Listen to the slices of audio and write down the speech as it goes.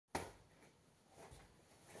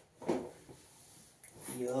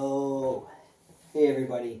Hey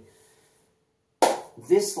everybody,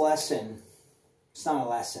 this lesson, it's not a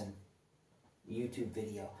lesson, YouTube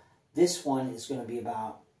video. This one is going to be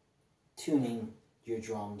about tuning your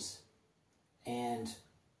drums and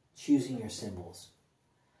choosing your cymbals.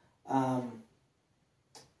 Man,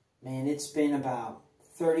 it's been about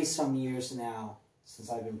 30 some years now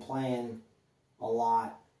since I've been playing a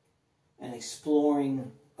lot and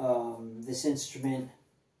exploring this instrument.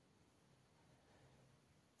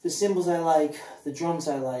 The cymbals I like, the drums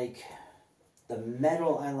I like, the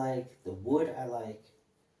metal I like, the wood I like,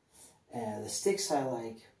 the sticks I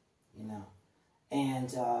like, you know.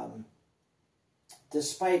 And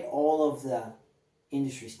despite all of the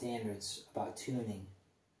industry standards about tuning,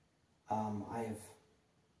 I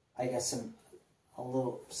got something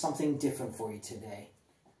different for you today.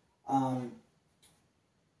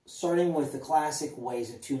 Starting with the classic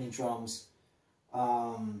ways of tuning drums.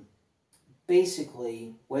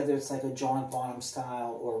 Basically, whether it's like a John Bonham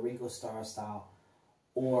style or a Ringo Starr style,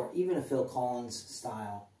 or even a Phil Collins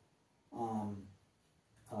style,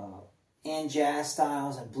 and jazz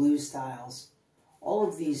styles and blues styles, all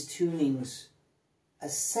of these tunings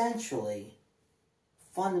essentially,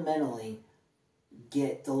 fundamentally,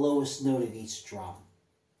 get the lowest note of each drum.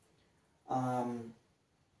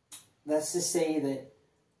 That's to say that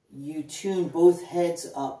you tune both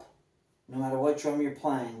heads up, no matter what drum you're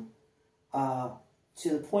playing, to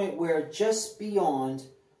the point where just beyond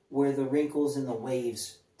where the wrinkles and the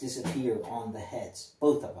waves disappear on the heads,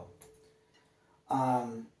 both of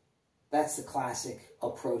them. That's the classic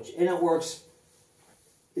approach, and it works.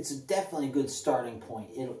 It's definitely a good starting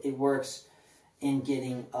point. It works in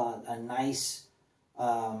getting a nice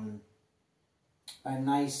harmonious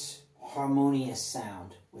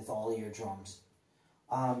sound with all of your drums.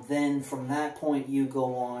 Then from that point you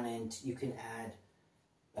go on and you can add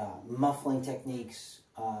muffling techniques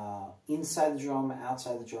inside the drum,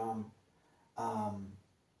 outside the drum.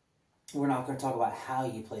 We're not going to talk about how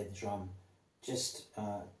you play the drum, just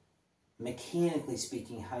mechanically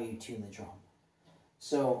speaking, how you tune the drum.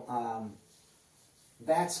 So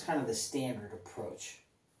that's kind of the standard approach.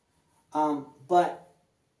 But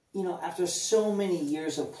you know, after so many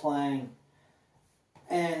years of playing,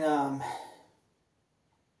 and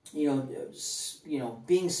you know,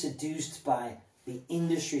 being seduced by the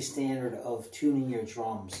industry standard of tuning your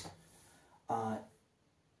drums,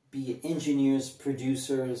 be it engineers,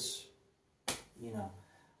 producers, you know,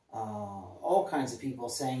 all kinds of people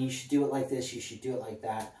saying you should do it like this, you should do it like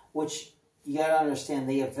that. Which you got to understand,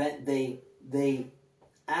 they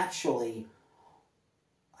actually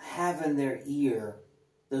have in their ear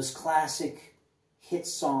those classic hit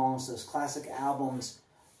songs, those classic albums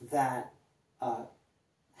that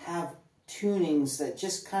have tunings that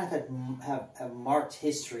just kind of have marked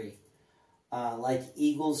history, like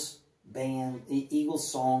Eagles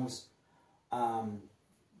songs,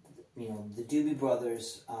 you know, the Doobie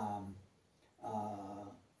Brothers,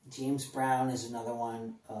 James Brown is another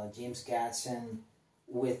one, James Gadsden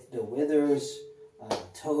with the Withers,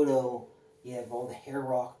 Toto. You have all the hair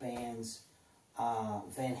rock bands,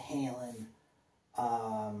 Van Halen,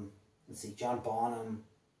 let's see, John Bonham,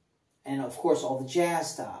 and of course all the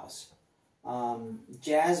jazz styles.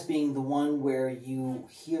 Jazz being the one where you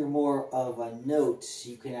hear more of a note, so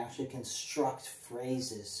you can actually construct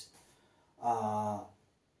phrases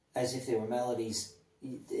as if they were melodies.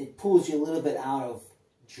 It pulls you a little bit out of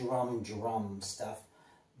drum stuff,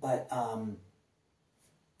 but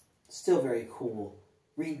still very cool.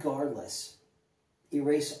 Regardless,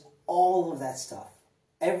 erase all of that stuff,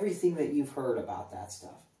 everything that you've heard about that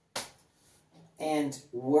stuff, and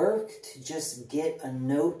work to just get a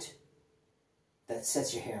note that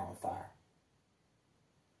sets your hair on fire.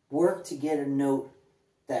 Work to get a note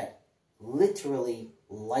that literally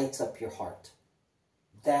lights up your heart.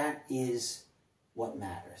 That is what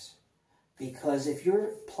matters. Because if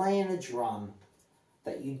you're playing a drum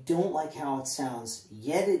that you don't like how it sounds,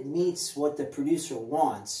 yet it meets what the producer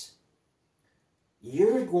wants,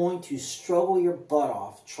 you're going to struggle your butt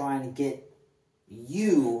off trying to get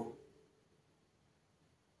you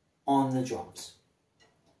on the drums.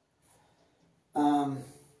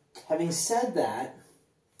 Having said that,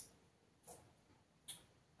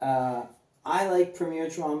 I like Premier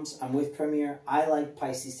drums. I'm with Premier. I like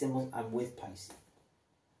Pisces cymbals. I'm with Pisces.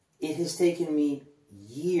 It has taken me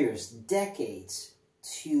years, decades,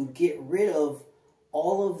 to get rid of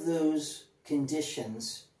all of those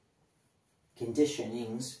conditionings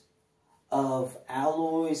of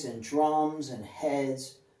alloys and drums and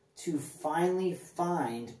heads to finally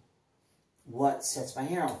find what sets my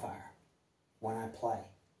hair on fire when I play.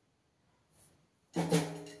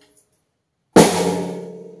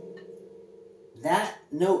 That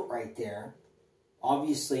note right there,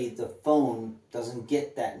 obviously the phone doesn't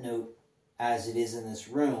get that note as it is in this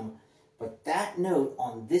room, but that note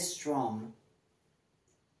on this drum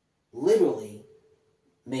literally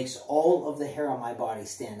makes all of the hair on my body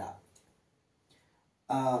stand up.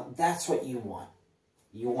 That's what you want.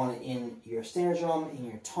 You want it in your snare drum, in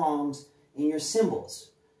your toms, in your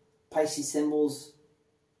cymbals. Pisces cymbals,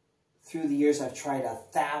 through the years I've tried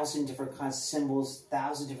 1,000 different kinds of cymbals,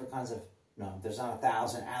 1,000 different kinds of, no, there's not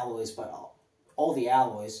 1,000 alloys, but all the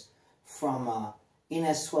alloys, from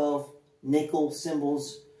NS12 nickel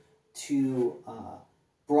cymbals to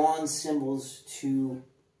bronze cymbals to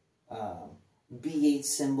B8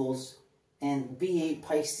 cymbals, and B8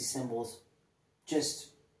 Pisces cymbals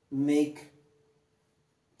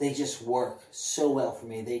they just work so well for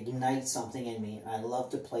me. They ignite something in me, and I love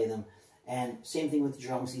to play them. And same thing with the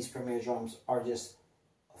drums. These Premier drums are just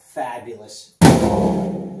fabulous.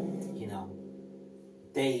 You know,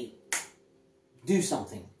 they do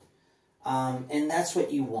something. And that's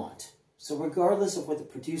what you want. So regardless of what the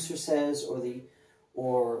producer says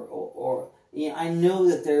or I know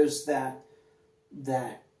that there's that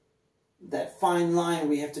fine line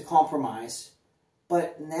where you have to compromise.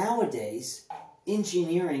 But nowadays,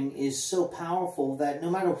 engineering is so powerful that no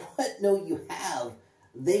matter what note you have,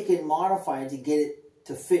 they can modify it to get it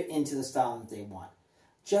to fit into the style that they want.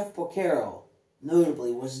 Jeff Porcaro,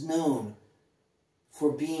 notably, was known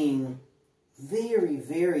for being very,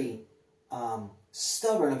 very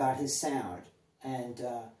stubborn about his sound. And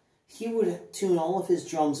he would tune all of his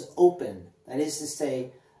drums open. That is to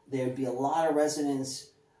say, there would be a lot of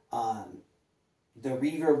resonance. The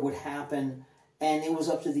reverb would happen. And it was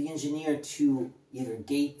up to the engineer to either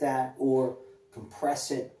gate that or compress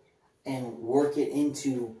it and work it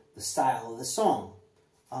into the style of the song.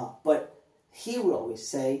 But he would always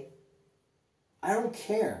say, I don't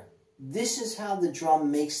care. This is how the drum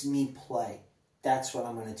makes me play. That's what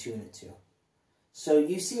I'm going to tune it to. So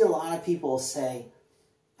you see a lot of people say,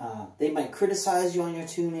 they might criticize you on your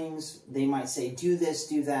tunings. They might say, do this,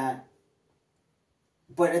 do that.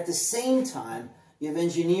 But at the same time, you have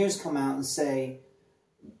engineers come out and say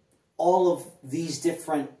all of these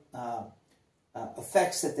different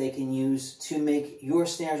effects that they can use to make your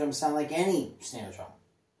snare drum sound like any snare drum.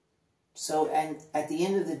 So, and at the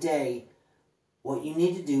end of the day, what you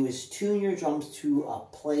need to do is tune your drums to a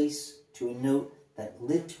place, to a note that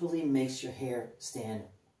literally makes your hair stand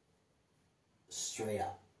straight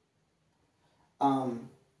up.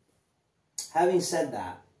 Having said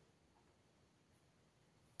that,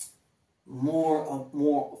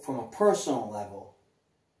 more from a personal level,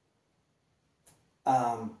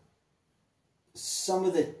 some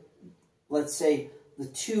of the, let's say, the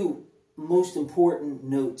two most important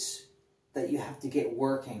notes that you have to get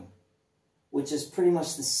working, which is pretty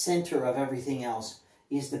much the center of everything else,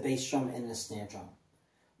 is the bass drum and the snare drum.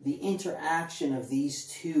 The interaction of these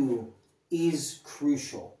two is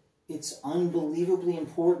crucial. It's unbelievably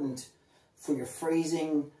important for your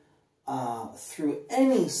phrasing through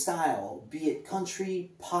any style, be it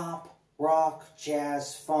country, pop, rock,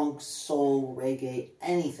 jazz, funk, soul, reggae,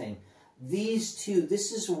 anything. These two,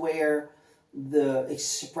 this is where the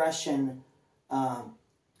expression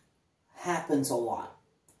happens a lot.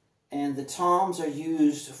 And the toms are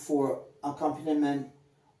used for accompaniment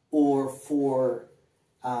or for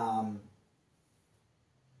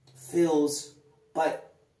fills,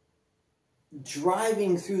 but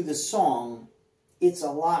driving through the song, it's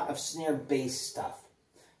a lot of snare bass stuff.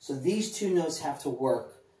 So these two notes have to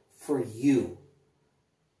work for you.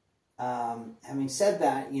 Having said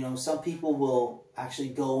that, you know, some people will actually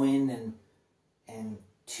go in and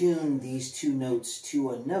tune these two notes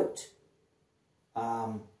to a note.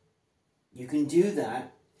 You can do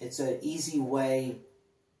that. It's an easy way,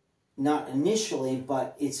 not initially,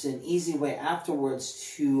 but it's an easy way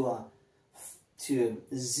afterwards to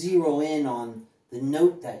zero in on the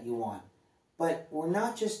note that you want. But we're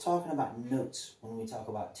not just talking about notes when we talk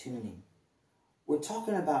about tuning. We're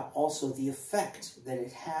talking about also the effect that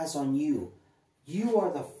it has on you. You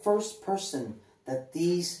are the first person that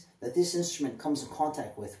this instrument comes in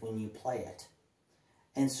contact with when you play it.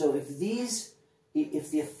 And so if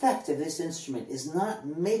the effect of this instrument is not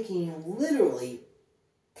making you literally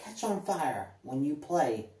catch on fire when you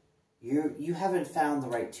play, you haven't found the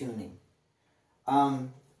right tuning.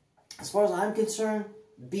 As far as I'm concerned,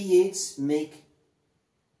 B8s make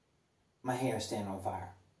my hair stand on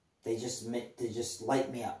fire. They just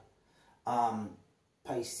light me up.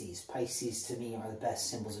 Pisces to me are the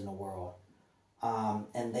best cymbals in the world,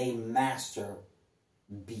 and they master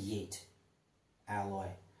B8 alloy.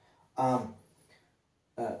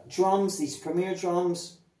 Drums, these Premier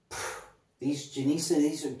drums, These are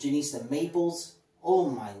Janissa maples. Oh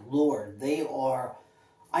my Lord, they are.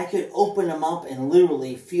 I could open them up and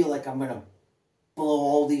literally feel like I'm gonna blow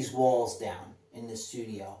all these walls down in the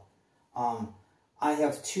studio. I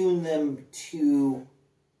have tuned them to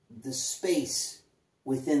the space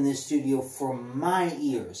within this studio for my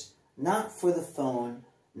ears, not for the phone,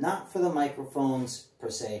 not for the microphones per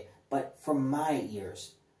se, but for my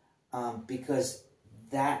ears, because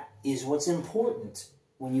that is what's important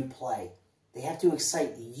when you play. They have to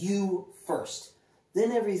excite you first.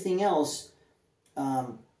 Then everything else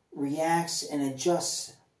reacts and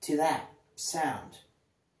adjusts to that sound.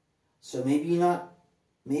 So maybe you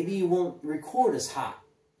won't record as hot.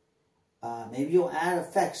 Maybe you'll add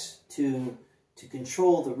effects to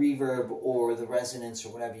control the reverb or the resonance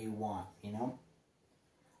or whatever you want, you know.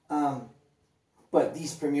 But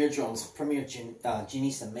these Premier drums, Premier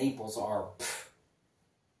Janissa Maples are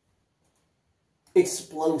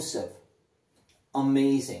explosive,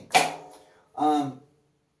 amazing.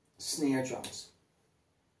 Snare drums.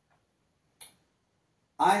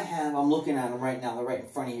 I'm looking at them right now. They're right in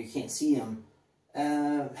front of you. You can't see them.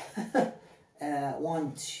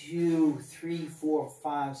 1, 2, 3, 4,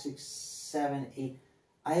 5, 6, 7, 8.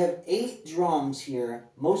 I have 8 drums here.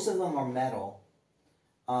 Most of them are metal.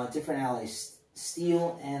 Different alloys,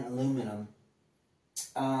 steel and aluminum.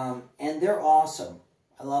 And they're awesome.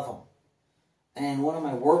 I love them. And one of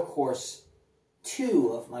my workhorse,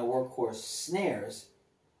 2 of my workhorse snares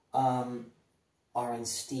are in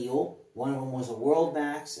steel. One of them was a World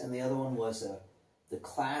Max, and the other one was the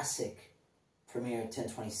classic Premier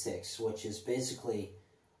 1026, which is basically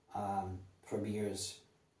Premier's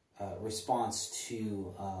response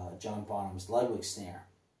to John Bonham's Ludwig snare,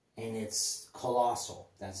 and it's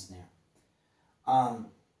colossal, that snare.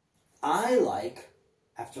 I like,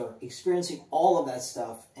 after experiencing all of that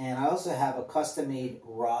stuff, and I also have a custom-made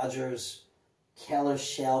Rogers Keller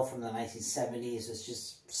shell from the 1970s. It's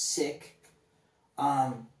just sick.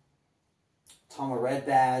 Tama Red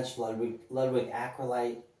Badge, Ludwig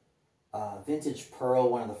Acrolite, vintage Pearl,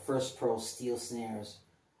 one of the first Pearl steel snares.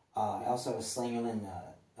 I also have a Slingerland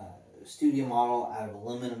studio model out of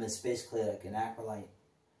aluminum. It's basically like an acrolite.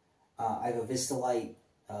 I have a Vistalite,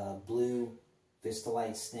 blue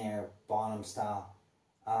Vistalite snare, Bonham style.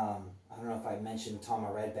 I don't know if I mentioned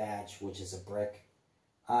Tama Red Badge, which is a brick.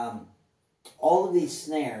 All of these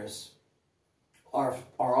snares are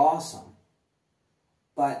awesome,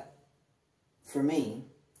 but for me,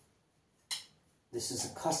 this is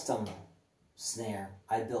a custom snare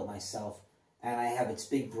I built myself, and I have its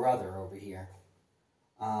big brother over here.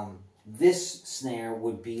 This snare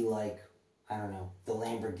would be like, I don't know, the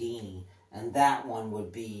Lamborghini, and that one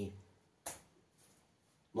would be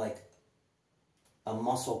like a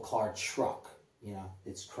muscle car truck. You know,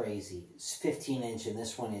 it's crazy. It's 15-inch, and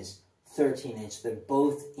this one is 13-inch. They're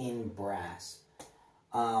both in brass.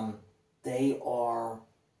 They are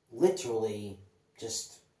literally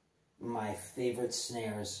just my favorite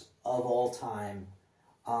snares of all time.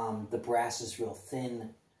 The brass is real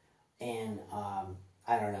thin, and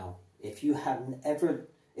I don't know, if you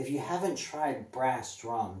haven't tried brass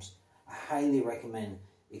drums, I highly recommend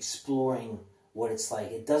exploring what it's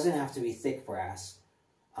like. It doesn't have to be thick brass.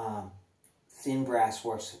 Thin brass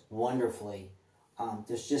works wonderfully.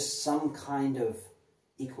 There's just some kind of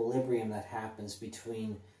equilibrium that happens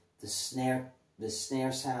between the snare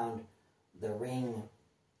sound, the ring,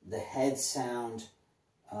 the head sound,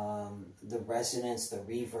 the resonance, the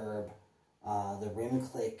reverb, the rim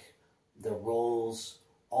click, the rolls.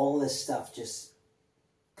 All this stuff just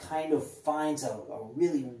kind of finds a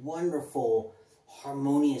really wonderful,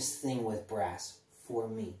 harmonious thing with brass for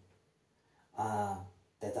me.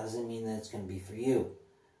 That doesn't mean that it's going to be for you.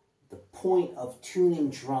 The point of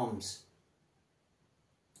tuning drums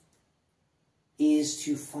is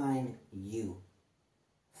to find you.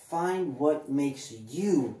 Find what makes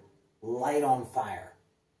you light on fire.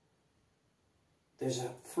 There's a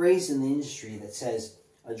phrase in the industry that says,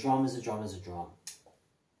 a drum is a drum is a drum.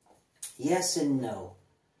 Yes and no.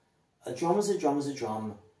 A drum is a drum is a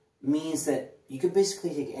drum means that you could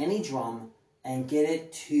basically take any drum and get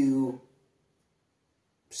it to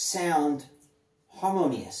sound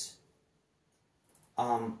harmonious.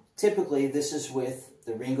 Typically, this is with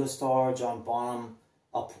the Ringo Starr, John Bonham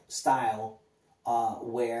up style,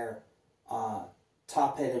 where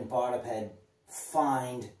top head and bottom head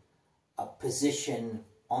find a position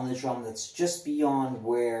on the drum that's just beyond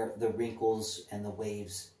where the wrinkles and the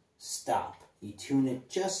waves stop. You tune it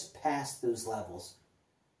just past those levels.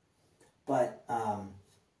 But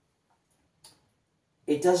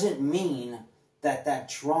it doesn't mean that that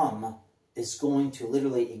drum is going to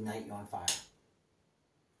literally ignite you on fire.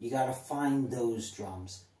 You got to find those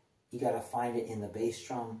drums. You got to find it in the bass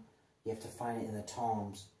drum. You have to find it in the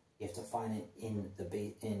toms. You have to find it in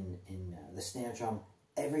the snare drum.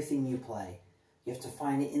 Everything you play. You have to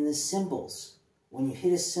find it in the cymbals. When you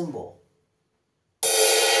hit a cymbal,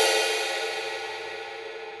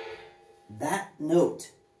 that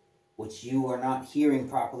note, which you are not hearing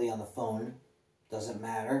properly on the phone, doesn't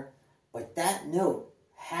matter, but that note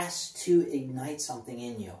has to ignite something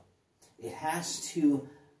in you. It has to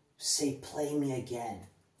say, play me again.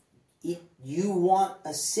 You want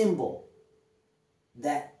a cymbal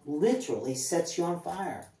that literally sets you on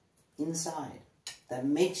fire inside, that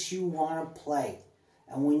makes you want to play.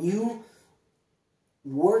 And when you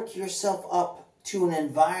work yourself up to an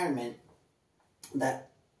environment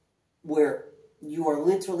where you are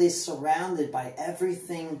literally surrounded by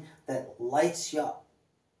everything that lights you up,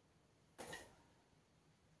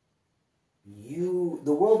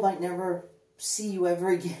 the world might never see you ever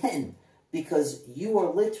again, because you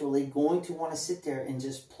are literally going to want to sit there and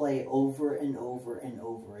just play over and over and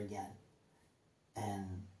over again.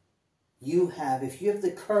 And if you have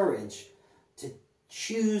the courage to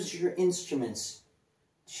choose your instruments,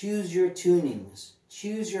 choose your tunings,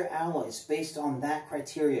 choose your alloys based on that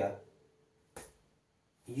criteria,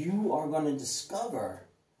 you are going to discover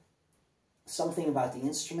something about the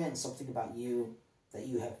instrument, something about you that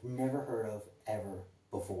you have never heard of ever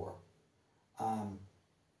before.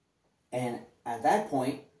 And at that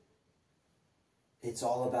point, it's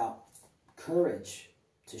all about courage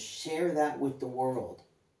to share that with the world.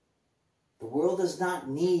 The world does not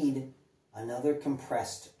need another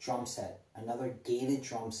compressed drum set, another gated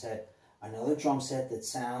drum set, another drum set that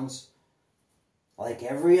sounds like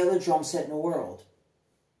every other drum set in the world.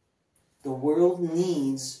 The world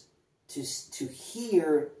needs to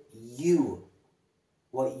hear you,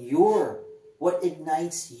 what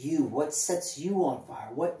ignites you, what sets you on fire,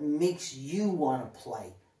 what makes you want to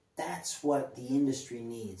play. That's what the industry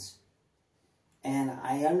needs. And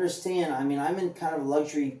I understand, I'm in kind of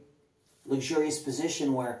a luxurious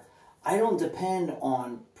position where I don't depend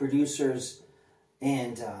on producers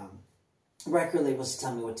and record labels to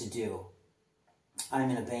tell me what to do.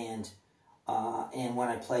 I'm in a band, and when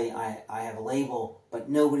I play, I have a label, but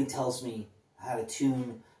nobody tells me how to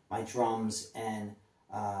tune my drums and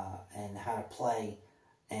how to play.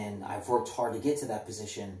 And I've worked hard to get to that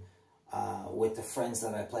position with the friends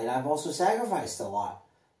that I played. I've also sacrificed a lot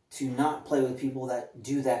to not play with people that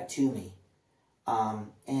do that to me.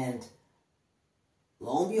 And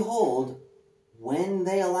lo and behold, when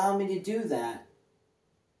they allow me to do that,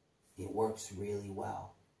 it works really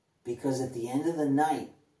well. Because at the end of the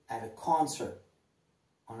night, at a concert,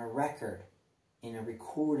 on a record, in a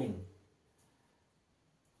recording,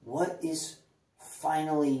 what is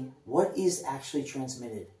actually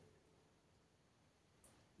transmitted?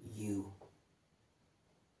 You.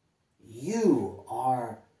 You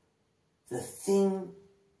are the thing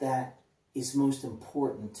that is most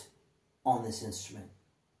important on this instrument.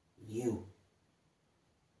 You.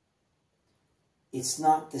 It's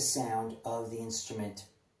not the sound of the instrument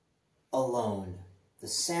alone. The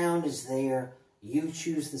sound is there. You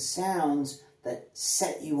choose the sounds that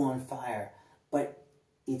set you on fire. But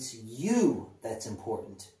it's you that's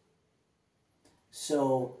important.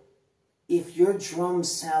 So if your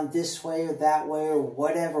drums sound this way or that way or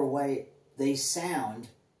whatever way they sound,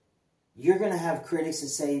 you're going to have critics that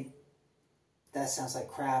say, that sounds like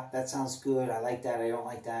crap, that sounds good, I like that, I don't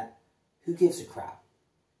like that. Who gives a crap?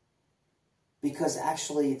 Because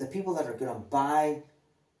actually, the people that are going to buy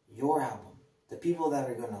your album, the people that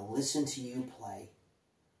are going to listen to you play,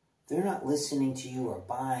 they're not listening to you or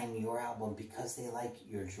buying your album because they like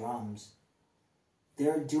your drums.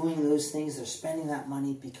 They're doing those things, they're spending that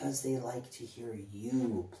money because they like to hear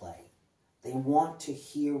you play. They want to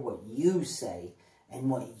hear what you say, and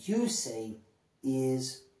what you say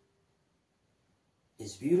is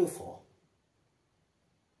beautiful.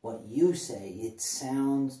 What you say,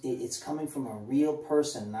 it's coming from a real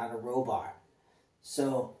person, not a robot.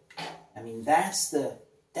 So, that's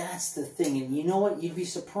the thing. And you know what? You'd be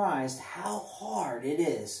surprised how hard it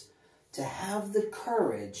is to have the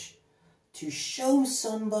courage to show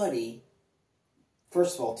somebody,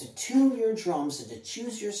 first of all, to tune your drums and to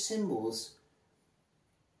choose your cymbals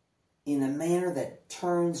in a manner that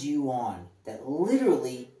turns you on, that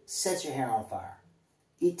literally sets your hair on fire.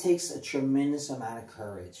 It takes a tremendous amount of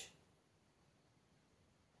courage.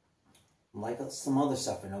 Like some other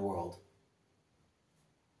stuff in the world.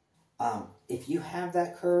 If you have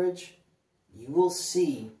that courage, you will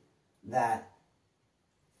see that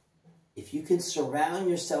if you can surround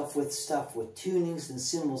yourself with stuff, with tunings and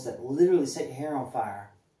cymbals that literally set your hair on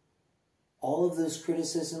fire, all of those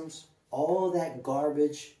criticisms, all of that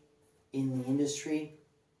garbage in the industry,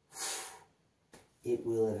 it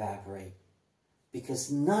will evaporate.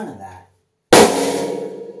 Because none of that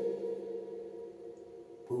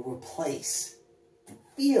will replace the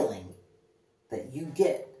feeling that you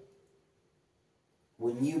get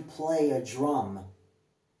when you play a drum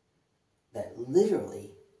that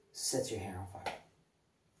literally sets your hair on fire,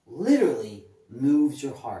 literally moves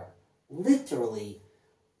your heart, literally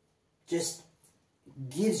just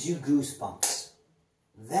gives you goosebumps.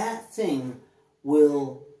 That thing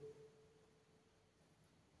will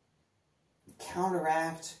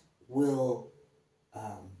counteract, will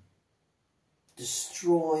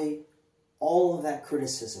destroy all of that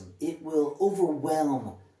criticism. It will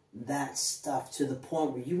overwhelm that stuff to the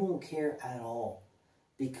point where you won't care at all,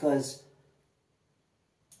 because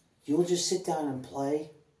you'll just sit down and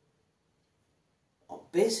play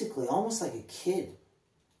basically almost like a kid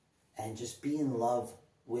and just be in love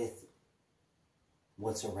with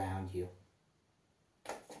what's around you.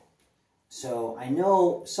 So I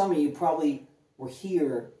know some of you probably were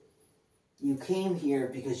here, you came here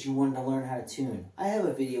because you wanted to learn how to tune. I have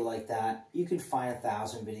a video like that. You can find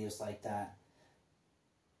 1,000 videos like that.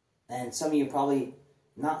 And some of you probably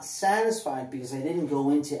not satisfied because I didn't go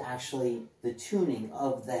into actually the tuning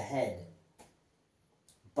of the head.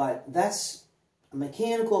 But that's a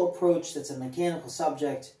mechanical approach, that's a mechanical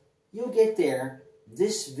subject. You'll get there.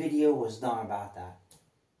 This video was not about that.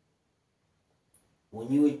 When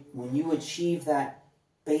you achieve that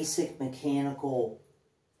basic mechanical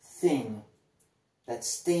thing, that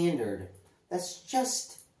standard, that's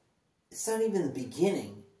just, it's not even the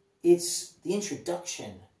beginning. It's the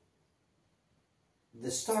introduction,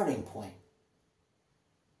 the starting point.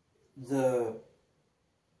 The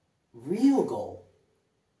real goal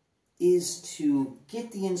is to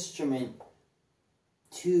get the instrument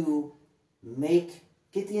to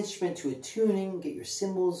a tuning, get your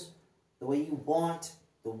cymbals the way you want,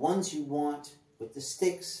 the ones you want, with the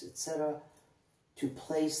sticks, etc., to a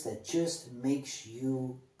place that just makes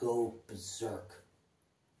you go berserk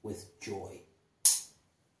with joy.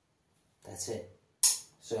 That's it.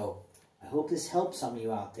 So, I hope this helps some of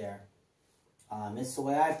you out there. It's the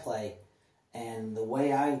way I play and the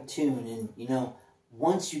way I tune. And, you know,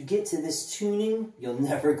 once you get to this tuning, you'll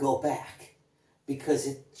never go back. Because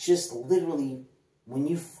it just literally, when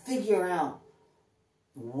you figure out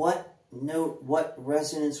what note, what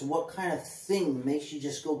resonance, what kind of thing makes you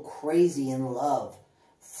just go crazy in love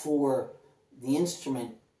for the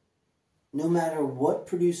instrument, no matter what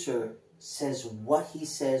producer says, what he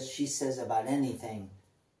says, she says about anything,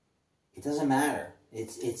 it doesn't matter.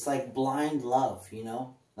 It's like blind love, you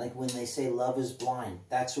know? Like when they say love is blind,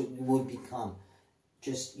 that's what you would become.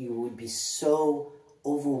 Just, you would be so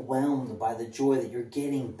overwhelmed by the joy that you're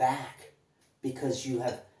getting back because you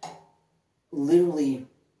have literally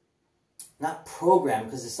not programmed,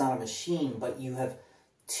 because it's not a machine, but you have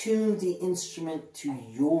tuned the instrument to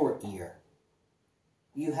your ear.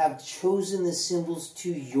 You have chosen the cymbals to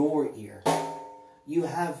your ear. You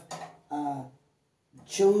have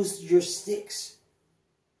chose your sticks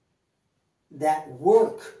that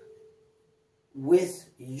work with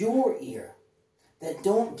your ear, that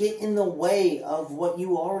don't get in the way of what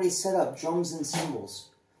you already set up, drums and cymbals,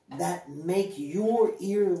 that make your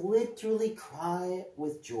ear literally cry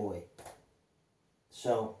with joy.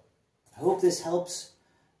 So, I hope this helps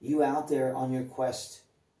you out there on your quest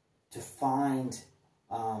to find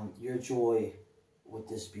your joy with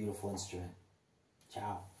this beautiful instrument.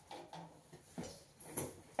 Ciao.